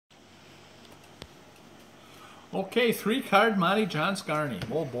Okay, three-card Monte John Scarne.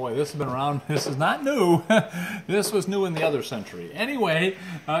 Oh boy, this has been around. This is not new. This was new in the other century. Anyway,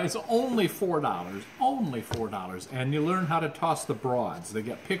 it's only $4. Only $4. And you learn how to toss the broads. They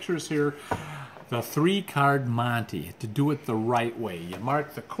get pictures here. The three-card Monte, to do it the right way. You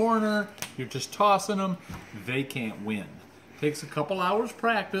mark the corner, you're just tossing them, they can't win. Takes a couple hours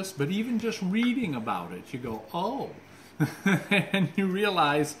practice, but even just reading about it, you go, oh. And you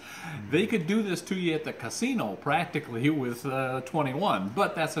realize they could do this to you at the casino practically with 21,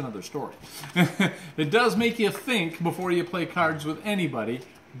 but that's another story. It does make you think before you play cards with anybody.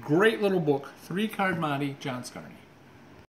 Great little book, Three-Card Monte, John Scarne.